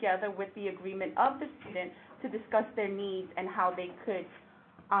faculty together with the agreement of the student to discuss their needs and how they could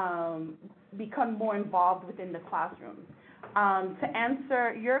become more involved within the classroom. To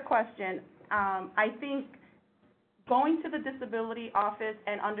answer your question, I think going to the disability office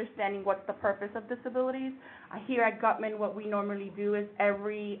and understanding what's the purpose of disabilities. Here at Gutman, what we normally do is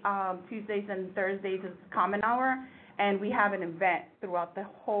every Tuesdays and Thursdays is Common Hour, and we have an event throughout the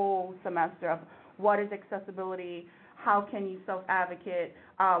whole semester of what is accessibility, how can you self-advocate,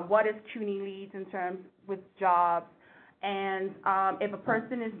 what is CUNY leads in terms with jobs, and if a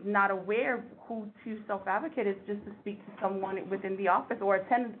person is not aware of who to self-advocate, it's just to speak to someone within the office or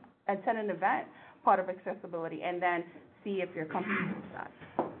attend an event, part of accessibility, and then see if you're comfortable with that.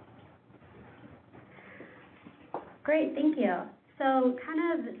 Great, thank you. So kind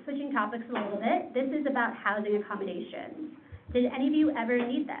of switching topics a little bit, this is about housing accommodations. Did any of you ever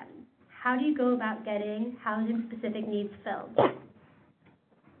need them? How do you go about getting housing-specific needs filled?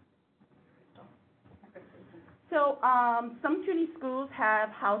 So some CUNY schools have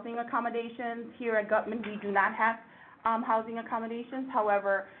housing accommodations. Here at Gutman, we do not have housing accommodations.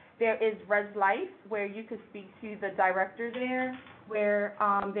 However, there is Res Life, where you could speak to the director there, where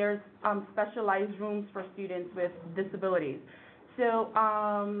there's specialized rooms for students with disabilities. So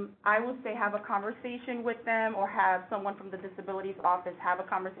I would say have a conversation with them or have someone from the disabilities office have a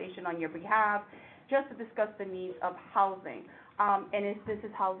conversation on your behalf just to discuss the needs of housing. And if this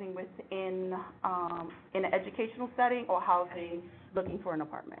is housing within in an educational setting or housing looking for an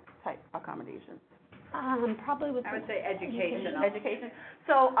apartment type accommodation. Probably with. I would say educational. Education.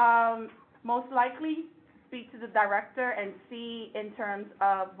 So most likely speak to the director and see in terms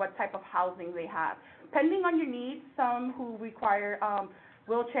of what type of housing they have. Depending on your needs, some who require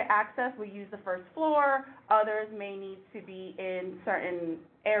wheelchair access will use the first floor. Others may need to be in certain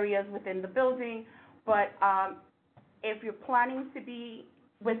areas within the building. But if you're planning to be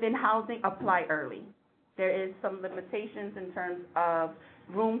within housing, apply early. There is some limitations in terms of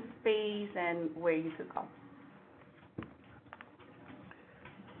room space and where you could go.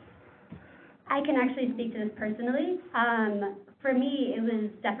 I can actually speak to this personally. For me, it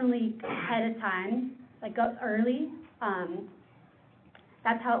was definitely ahead of time, like go early.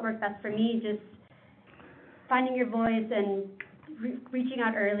 That's how it worked best for me, just finding your voice and reaching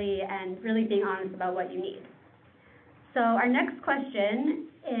out early and really being honest about what you need. So our next question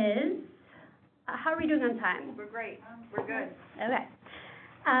is, how are we doing on time? We're great. We're good. Okay.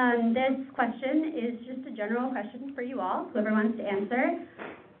 This question is just a general question for you all, whoever wants to answer.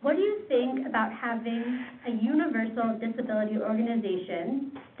 What do you think about having a universal disability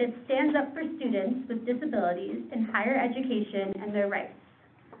organization that stands up for students with disabilities in higher education and their rights?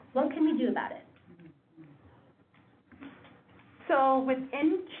 What can we do about it? So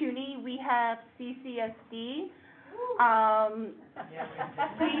within CUNY, we have CCSD.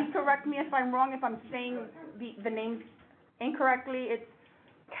 Please correct me if I'm wrong, if I'm saying the name incorrectly. It's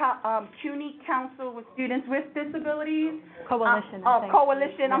CUNY Council with Students with Disabilities. Coalition.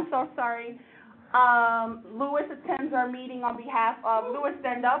 Coalition, I'm so sorry. Louis attends our meeting on behalf of Louis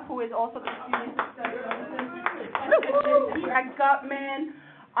Stand Up, who is also the Student Success Services at Gutman.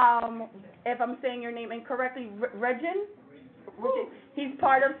 If I'm saying your name incorrectly, Regin? He's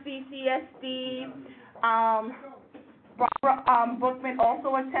part of CCSD. Barbara Bookman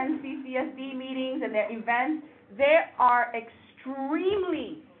also attends CCSD meetings and their events. They are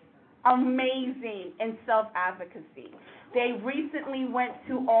extremely amazing in self-advocacy. They recently went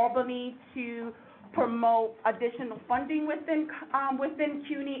to Albany to promote additional funding within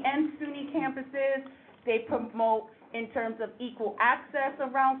CUNY and SUNY campuses. They promote in terms of equal access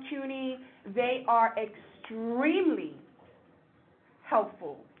around CUNY. They are extremely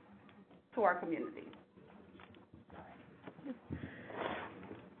helpful to our community.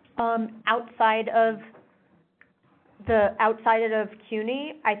 Outside of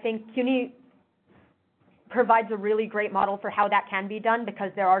CUNY, I think CUNY provides a really great model for how that can be done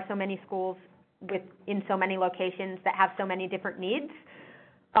because there are so many schools in so many locations that have so many different needs.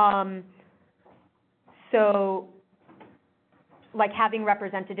 So, like having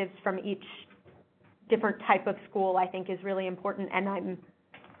representatives from each different type of school, I think, is really important, and I'm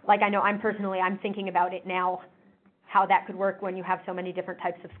thinking about it now, how that could work when you have so many different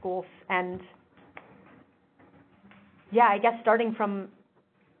types of schools, and yeah, I guess starting from,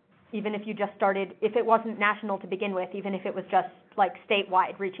 even if you just started, if it wasn't national to begin with, even if it was just like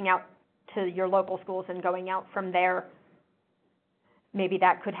statewide, reaching out to your local schools and going out from there, maybe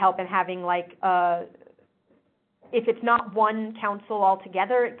that could help, and having like, if it's not one council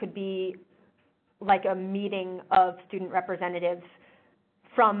altogether, it could be like a meeting of student representatives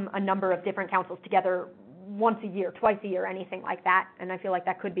from a number of different councils together once a year, twice a year, anything like that. And I feel like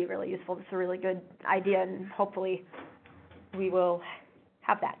that could be really useful. It's a really good idea, and hopefully we will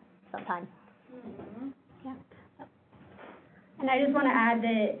have that sometime. Yeah. And I just want to add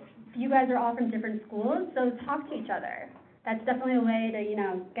that you guys are all from different schools, so talk to each other. That's definitely a way to,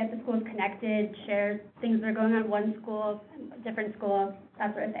 get the schools connected, share things that are going on at one school, different school,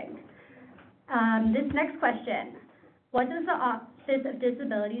 that sort of thing. This next question, what does the Office of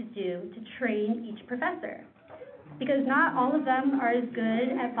Disabilities do to train each professor? Because not all of them are as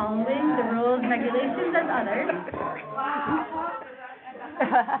good at following the rules and regulations as others.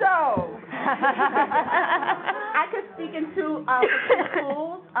 So, I could speak into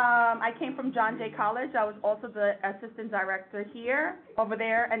schools. I came from John Jay College. I was also the assistant director here, over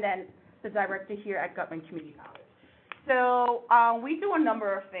there, and then the director here at Gutman Community College. So, we do a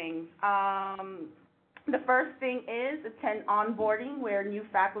number of things. The first thing is attend onboarding, where new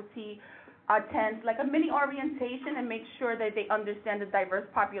faculty attends like a mini orientation and make sure that they understand the diverse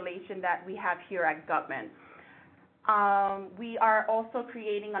population that we have here at Gutman. We are also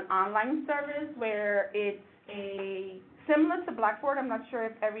creating an online service where it's similar to Blackboard. I'm not sure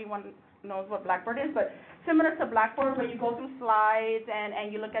if everyone knows what Blackboard is, but similar to Blackboard, where you go through slides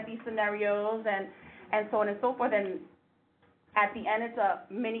and you look at these scenarios and so on and so forth. And at the end, it's a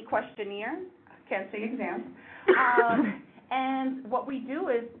mini questionnaire. Can't say exams. And what we do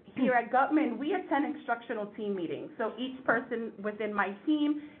is, here at Gutman, we attend instructional team meetings. So each person within my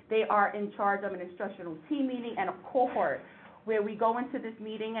team, they are in charge of an instructional team meeting and a cohort, where we go into this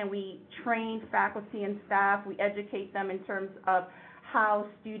meeting and we train faculty and staff. We educate them in terms of how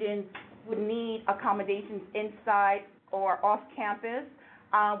students would need accommodations inside or off campus.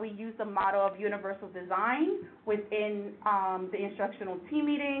 We use the model of universal design within the instructional team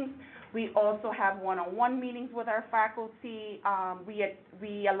meetings. We also have one-on-one meetings with our faculty.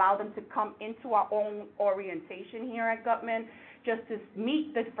 We allow them to come into our own orientation here at Gutman, just to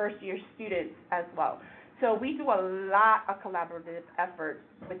meet the first-year students as well. So we do a lot of collaborative efforts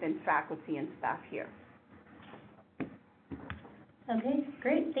within faculty and staff here. Okay,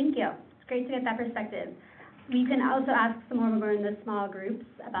 great, thank you. It's great to get that perspective. We can also ask some more when we're in the small groups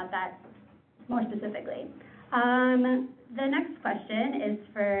about that more specifically. The next question is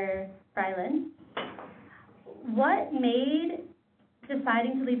for Brylan. What made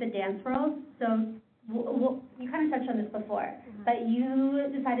deciding to leave the dance world, so you kind of touched on this before, but you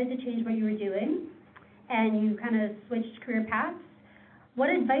decided to change what you were doing and you kind of switched career paths. What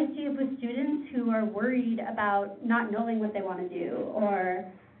advice do you have with students who are worried about not knowing what they want to do, or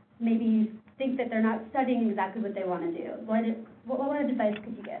maybe think that they're not studying exactly what they want to do? What advice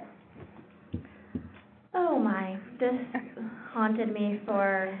could you give? Oh my, this haunted me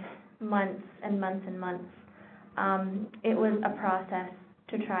for months and months and months. It was a process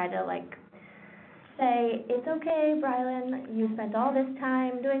to try to say, it's okay, Brylan, you spent all this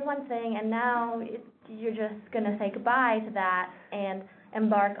time doing one thing, and now you're just going to say goodbye to that and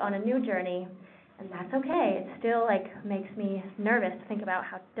embark on a new journey, and that's okay. It still makes me nervous to think about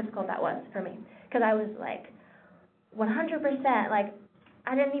how difficult that was for me, because I was 100%,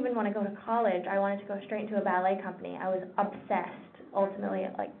 I didn't even want to go to college. I wanted to go straight into a ballet company. I was obsessed, ultimately,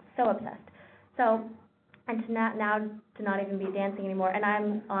 so obsessed. So, and to not even be dancing anymore, and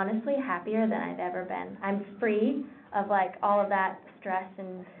I'm honestly happier than I've ever been. I'm free of all of that stress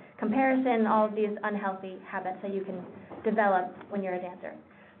and comparison, all of these unhealthy habits that you can develop when you're a dancer.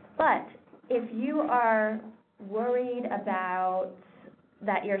 But if you are worried about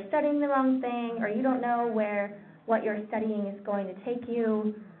that you're studying the wrong thing, or you don't know what you're studying is going to take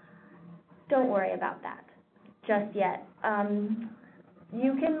you, don't worry about that just yet.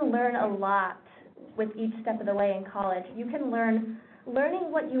 You can learn a lot with each step of the way in college. You can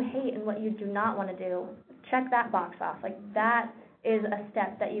learning what you hate and what you do not want to do. Check that box off. That is a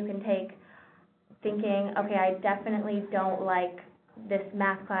step that you can take, thinking, okay, I definitely don't like this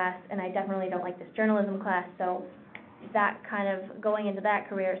math class, and I definitely don't like this journalism class, so that kind of going into that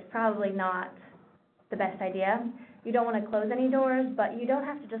career is probably not the best idea. You don't want to close any doors, but you don't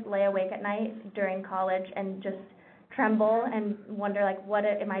have to just lay awake at night during college and just tremble and wonder, what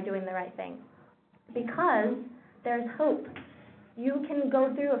am I doing the right thing? because there's hope. You can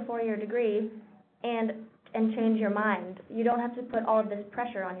go through a 4-year degree and change your mind. You don't have to put all of this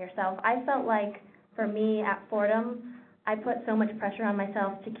pressure on yourself. I felt like, for me at Fordham, I put so much pressure on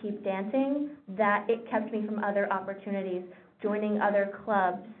myself to keep dancing that it kept me from other opportunities, joining other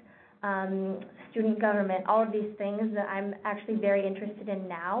clubs, student government, all of these things that I'm actually very interested in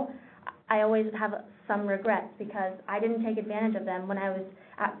now. I always have some regrets because I didn't take advantage of them when I was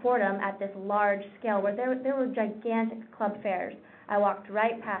at Fordham at this large scale where there were gigantic club fairs. I walked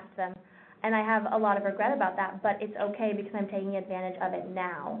right past them, and I have a lot of regret about that, but it's okay because I'm taking advantage of it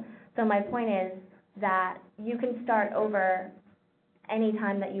now. So my point is that you can start over any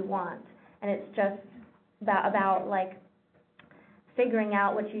time that you want, and it's just about like figuring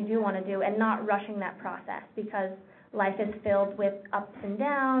out what you do want to do and not rushing that process, because life is filled with ups and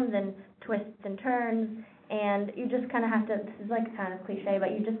downs and twists and turns, and you just kind of have to, this is like kind of cliche,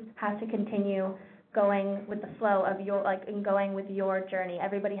 but you just have to continue going with the flow of your, like, and going with your journey.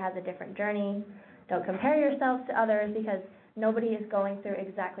 Everybody has a different journey. Don't compare yourself to others because nobody is going through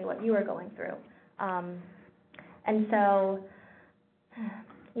exactly what you are going through. And so,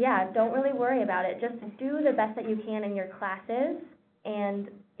 yeah, don't really worry about it. Just do the best that you can in your classes, and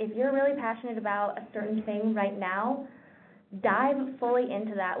if you're really passionate about a certain thing right now, dive fully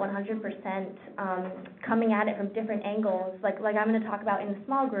into that 100%, coming at it from different angles. Like I'm going to talk about in the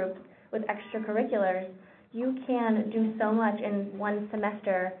small groups with extracurriculars, you can do so much in one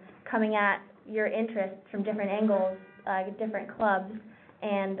semester coming at your interests from different angles, different clubs,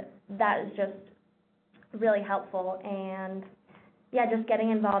 and that is just really helpful. And yeah, just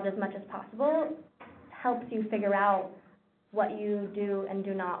getting involved as much as possible helps you figure out what you do and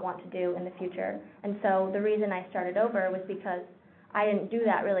do not want to do in the future. And so the reason I started over was because I didn't do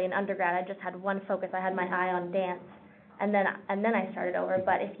that really in undergrad. I just had one focus. I had my eye on dance, and then I started over.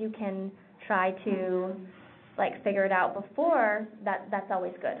 But if you can try to like figure it out before, that's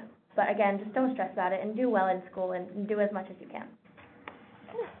always good. But again, just don't stress about it and do well in school and do as much as you can.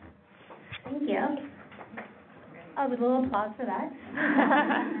 Thank you. Oh, with a little applause for that.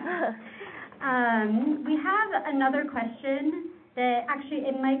 We have another question that actually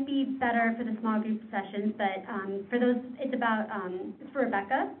it might be better for the small group sessions, but for those, it's about it's for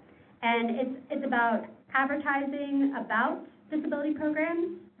Rebecca, and it's about advertising about disability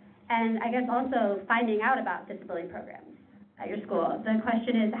programs, and I guess also finding out about disability programs at your school. The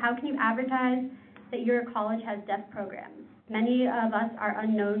question is, how can you advertise that your college has deaf programs? Many of us are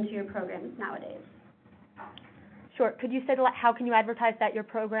unknown to your programs nowadays. Sure. Could you say how can you advertise that your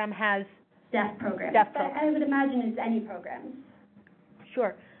program has deaf programs? Deaf programs. I would imagine it's any programs.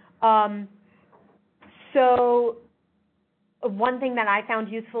 Sure. So one thing that I found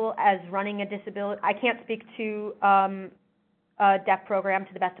useful as running a disability, I can't speak to a deaf program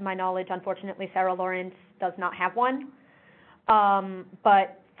to the best of my knowledge. Unfortunately, Sarah Lawrence does not have one.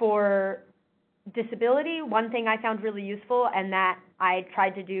 But for disability, one thing I found really useful and that I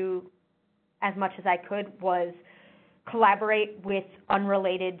tried to do as much as I could was collaborate with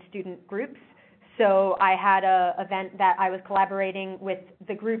unrelated student groups. So I had an event that I was collaborating with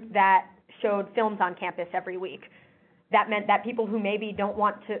the group that showed films on campus every week. That meant that people who maybe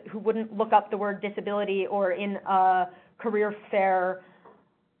who wouldn't look up the word disability or in a career fair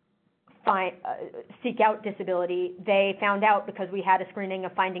seek out disability, they found out because we had a screening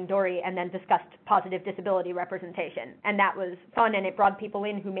of Finding Dory and then discussed positive disability representation. And that was fun, and it brought people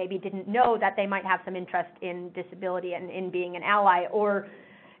in who maybe didn't know that they might have some interest in disability and in being an ally or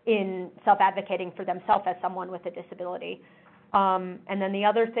in self-advocating for themselves as someone with a disability. And then the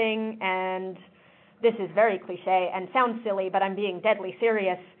other thing, and this is very cliche and sounds silly, but I'm being deadly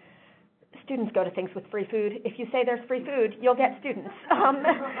serious, students go to things with free food. If you say there's free food, you'll get students.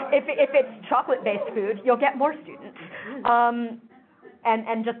 If it's chocolate-based food, you'll get more students.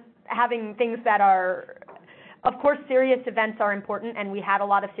 And just having things that are, of course, serious events are important, and we had a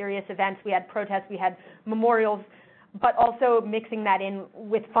lot of serious events. We had protests, we had memorials, but also mixing that in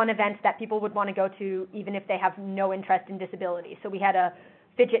with fun events that people would want to go to even if they have no interest in disability. So we had a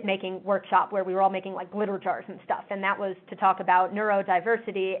fidget making workshop where we were all making like glitter jars and stuff, and that was to talk about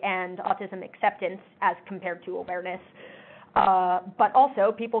neurodiversity and autism acceptance as compared to awareness. But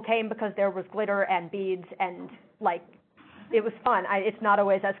also people came because there was glitter and beads and like it was fun. It's not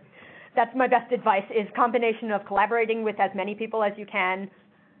always as, that's my best advice, is combination of collaborating with as many people as you can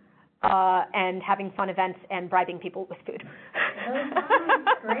and having fun events and bribing people with food. That sounds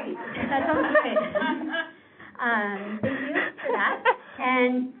great. That sounds great. Thank you for that.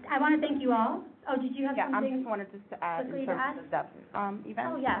 And I want to thank you all. Oh, did you have something? I just wanted to add in terms of that event.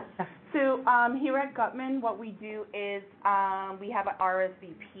 Oh, yes. So here at Gutman, what we do is we have an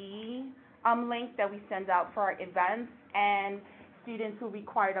RSVP link that we send out for our events, and students who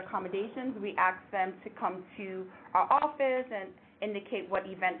required accommodations, we ask them to come to our office and indicate what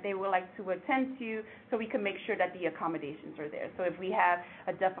event they would like to attend to, so we can make sure that the accommodations are there. So if we have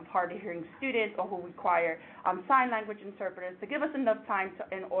a deaf of hard of hearing student or who require sign language interpreters, to give us enough time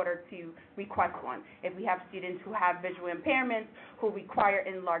in order to request one. If we have students who have visual impairments who require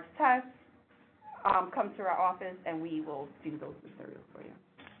enlarged tests, come to our office and we will do those materials for you.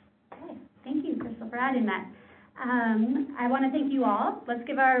 Okay, thank you, Crystal, for adding that. I want to thank you all. Let's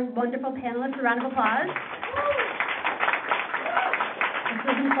give our wonderful panelists a round of applause. This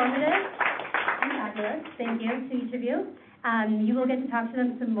was informative and fabulous. Thank you to each of you. You will get to talk to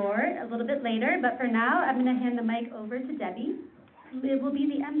them some more a little bit later, but for now, I'm going to hand the mic over to Debbie, who will be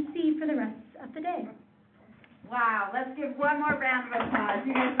the MC for the rest of the day. Wow, let's give one more round of applause.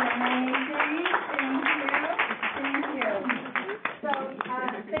 You guys are amazing. Thank you. So,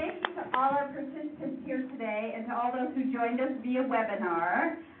 thank you to all our participants here today and to all those who joined us via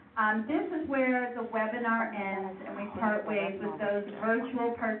webinar. This is where the webinar ends and we part ways with those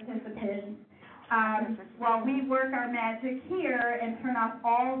virtual participants while we work our magic here and turn off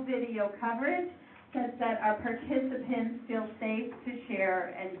all video coverage such that our participants feel safe to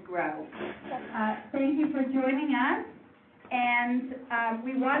share and grow. Thank you for joining us, and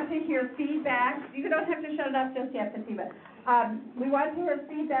we want to hear feedback. You don't have to shut it off just yet, Fatima. We want to hear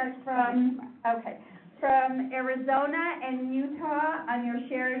feedback from Arizona and Utah on your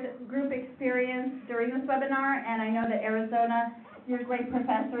shared group experience during this webinar, and I know that Arizona, your great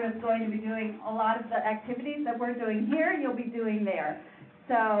professor, is going to be doing a lot of the activities that we're doing here, you'll be doing there.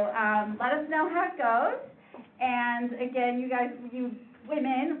 So let us know how it goes. And again, you guys, you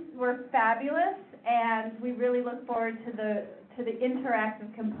women, were fabulous, and we really look forward to the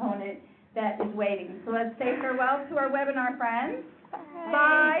interactive component that is waiting. So let's say farewell to our webinar friends.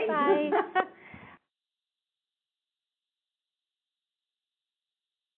 Bye. Bye.